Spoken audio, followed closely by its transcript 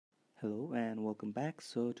Hello and welcome back.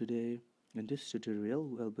 So today in this tutorial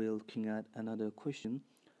we'll be looking at another question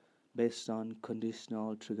based on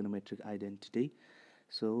conditional trigonometric identity.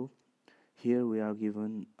 So here we are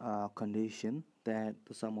given a condition that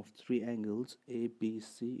the sum of three angles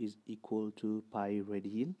ABC is equal to pi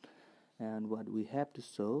radian, and what we have to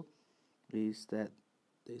show is that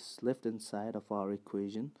this left hand side of our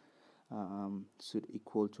equation should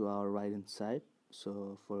equal to our right hand side.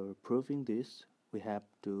 So for proving this we have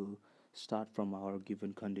to start from our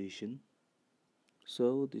given condition.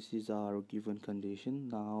 So this is our given condition.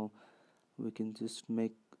 Now we can just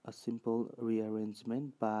make a simple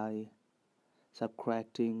rearrangement by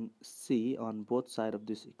subtracting c on both sides of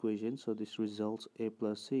this equation. So this results a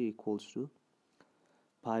plus c equals to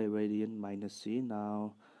pi radian minus c.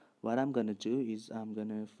 Now what I'm gonna do is I'm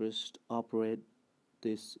gonna first operate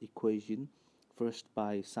this equation first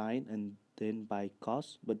by sine and then by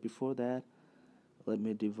cos, but before that let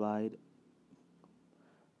me divide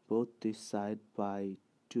both this side by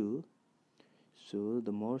 2. So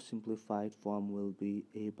the more simplified form will be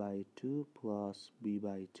a by 2 plus b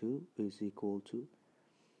by 2 is equal to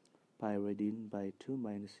pi radian by 2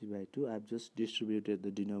 minus c by 2. I've just distributed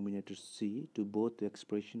the denominator c to both the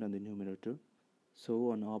expression and the numerator.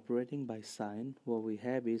 So on operating by sine, what we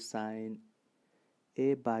have is sine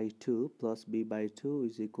a by 2 plus b by 2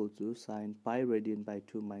 is equal to sine pi radian by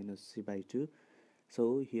 2 minus c by 2.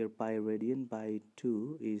 So here pi radian by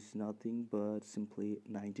 2 is nothing but simply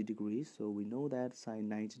 90 degrees. So we know that sine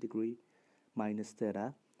 90 degree minus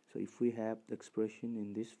theta. So if we have the expression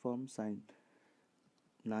in this form, sine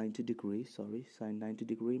 90 degree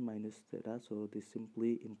minus theta, so this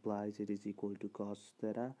simply implies it is equal to cos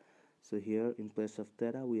theta. So here in place of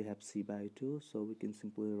theta we have c by 2, so we can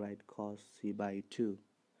simply write cos c by 2.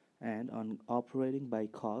 And on operating by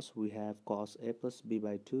cos, we have cos a plus b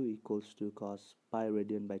by 2 equals to cos pi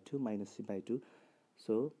radian by 2 minus c by 2.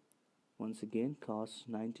 So once again cos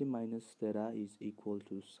 90 minus theta is equal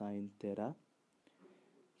to sine theta.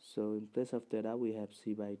 So in place of theta we have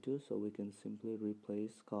c by 2, so we can simply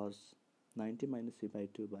replace cos 90 minus c by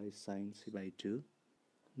 2 by sine c by 2.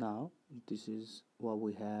 Now this is what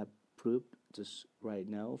we have proved just right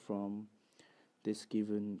now from this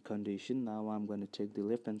given condition. Now I'm going to take the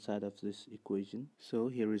left hand side of this equation. So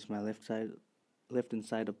here is my left hand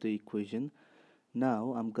side of the equation.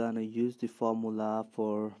 Now I'm gonna use the formula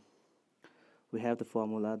for, we have the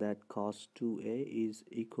formula that cos 2a is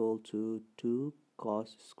equal to 2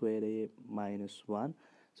 cos squared a minus 1.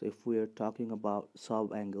 So if we are talking about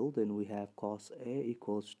sub angle, then we have cos a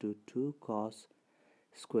equals to 2 cos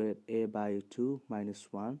squared a by 2 minus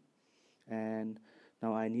 1. And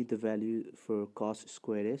now I need the value for cos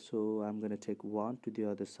squared a, so I'm going to take 1 to the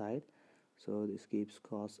other side. So this gives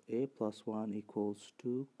cos a plus 1 equals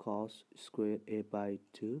 2 cos squared a by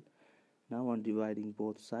 2. Now on dividing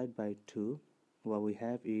both sides by 2, what we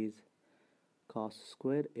have is cos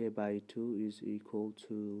squared a by 2 is equal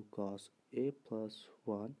to cos a plus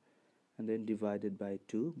 1 and then divided by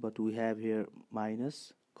 2, but we have here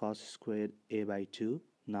minus cos squared a by 2.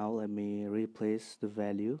 Now let me replace the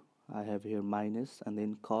value. I have here minus, and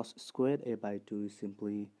then cos squared a by 2 is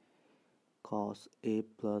simply cos a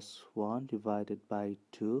plus 1 divided by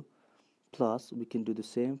 2, plus we can do the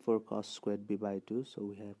same for cos squared b by 2, so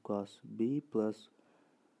we have cos b plus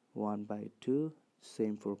 1 by 2,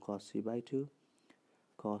 same for cos c by 2,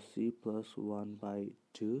 cos c plus 1 by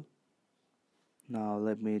 2. Now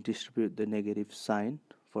let me distribute the negative sign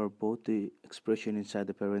for both the expression inside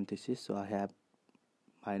the parentheses. So I have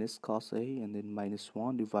minus cos a and then minus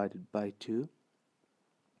 1 divided by 2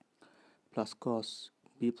 plus cos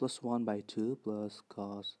b plus 1 by 2 plus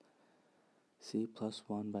cos c plus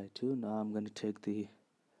 1 by 2. Now I'm going to take the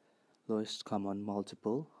lowest common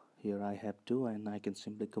multiple. Here I have 2 and I can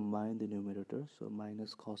simply combine the numerator. So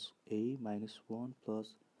minus cos a minus 1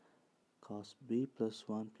 plus cos b plus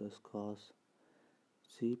 1 plus cos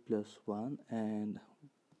c plus 1, and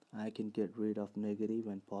I can get rid of negative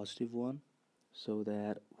and positive 1. So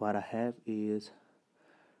that what I have is,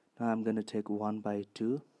 now I'm going to take 1 by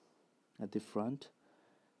 2 at the front,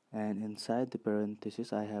 and inside the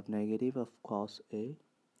parenthesis I have negative of cos a,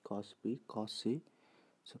 cos b, cos c,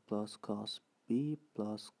 so plus cos b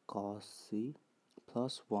plus cos c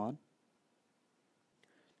plus 1.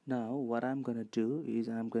 Now what I'm going to do is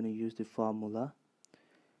I'm going to use the formula.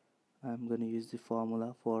 I'm going to use the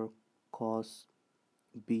formula for cos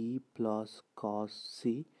b plus cos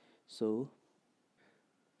c.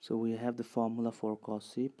 So we have the formula for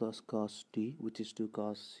cos c plus cos d, which is 2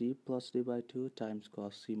 cos c plus d by 2 times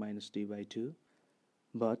cos c minus d by 2.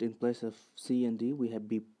 But in place of c and d we have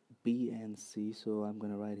b and c, so I'm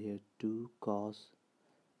going to write here 2 cos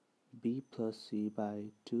b plus c by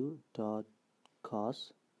 2 dot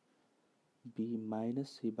cos b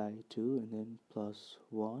minus c by 2 and then plus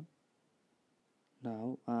 1.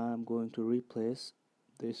 Now I'm going to replace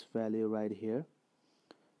this value right here,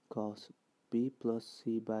 cos b plus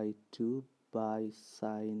c by 2 by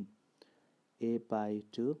sine a by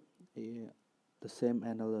 2, the same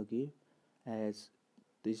analogy as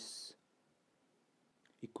this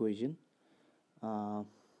equation. uh,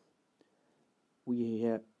 we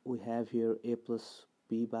have here a plus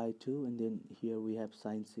b by 2, and then here we have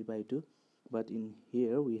sine c by 2, but in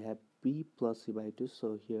here we have b plus c by 2,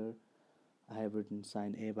 so here I have written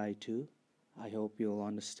sine a by 2. I hope you'll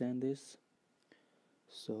understand this.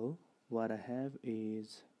 So what I have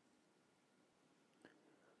is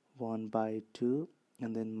 1 by 2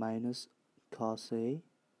 and then minus cos a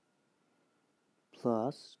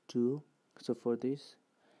plus 2. So for this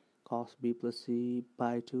cos b plus c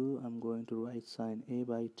by 2, I'm going to write sine a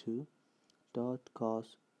by 2 dot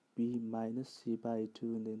cos b minus c by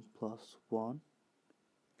 2 and then plus 1.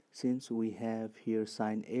 Since we have here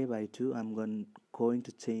sine a by 2, I'm going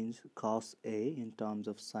to change cos a in terms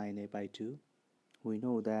of sine a by 2. We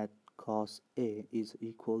know that cos a is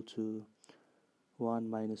equal to 1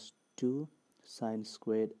 minus 2 sine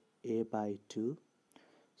squared a by 2.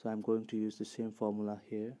 So I'm going to use the same formula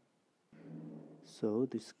here. So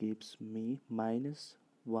this gives me minus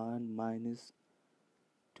 1 minus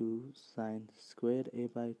 2 sine squared a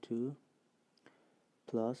by 2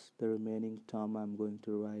 plus the remaining term. I'm going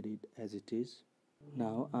to write it as it is.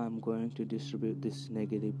 Now I'm going to distribute this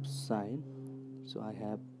negative sign. So I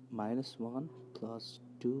have minus 1 plus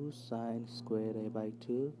 2 sine squared a by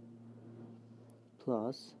 2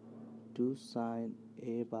 plus 2 sine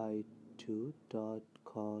a by 2 dot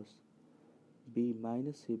cos b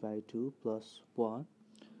minus c by 2 plus 1,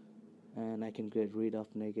 and I can get rid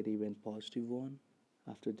of negative and positive 1.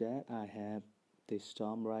 After that I have this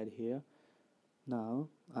term right here. Now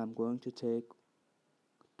I'm going to take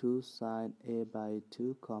 2 sine a by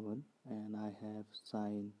 2 common, and I have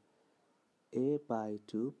sine a by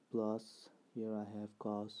 2 plus, here I have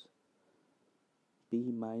cos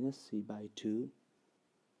b minus c by 2.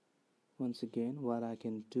 Once again, what I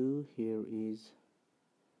can do here is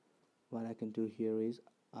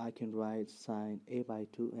I can write sine a by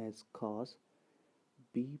 2 as cos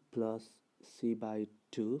b plus c by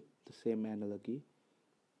 2, the same analogy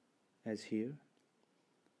as here,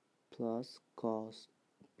 plus cos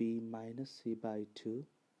b minus c by 2.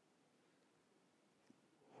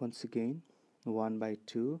 Once again, 1 by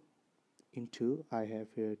 2 into, I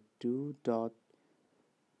have here 2 dot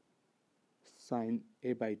sine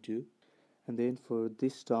a by 2, and then for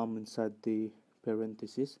this term inside the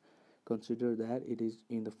parenthesis, consider that it is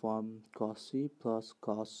in the form cos c plus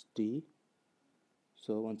cos d.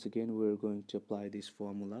 So once again we're going to apply this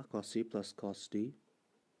formula, cos c plus cos d,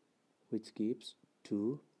 which gives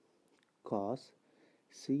 2 cos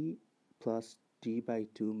c plus d by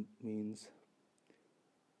 2 means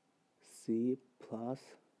c plus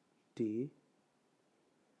d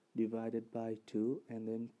divided by 2, and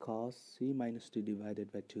then cos c minus d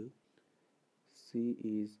divided by 2. C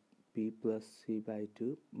is b plus c by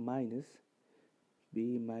 2 minus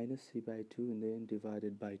b minus c by 2 and then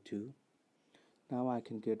divided by 2. Now I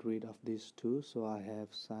can get rid of these 2, so I have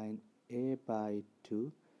sine a by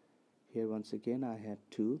 2. Here once again I have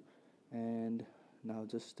 2, and now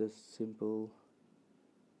just a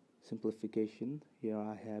simplification. Here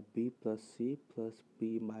I have b plus c plus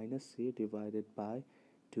b minus c divided by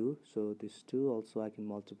 2, so this 2 also I can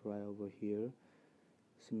multiply over here.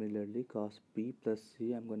 Similarly, cos b plus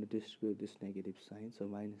c, I'm going to distribute this negative sign, so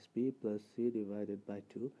minus b plus c divided by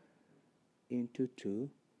 2 into 2.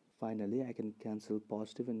 Finally, I can cancel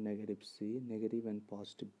positive and negative c, negative and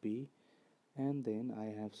positive b, and then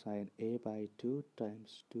I have sine a by 2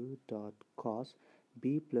 times 2 dot cos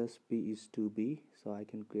b plus b is 2b, so I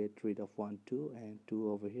can get rid of 1 2 and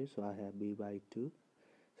 2 over here, so I have b by 2.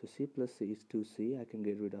 So c plus c is 2c, I can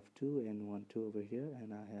get rid of 2 and 1 2 over here,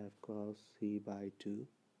 and I have cos c by 2.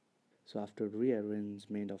 So after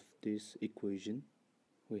rearrangement of this equation,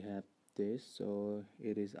 we have this, so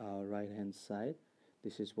it is our right hand side.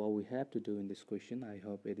 This is what we have to do in this question. I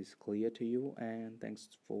hope it is clear to you, and thanks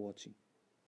for watching.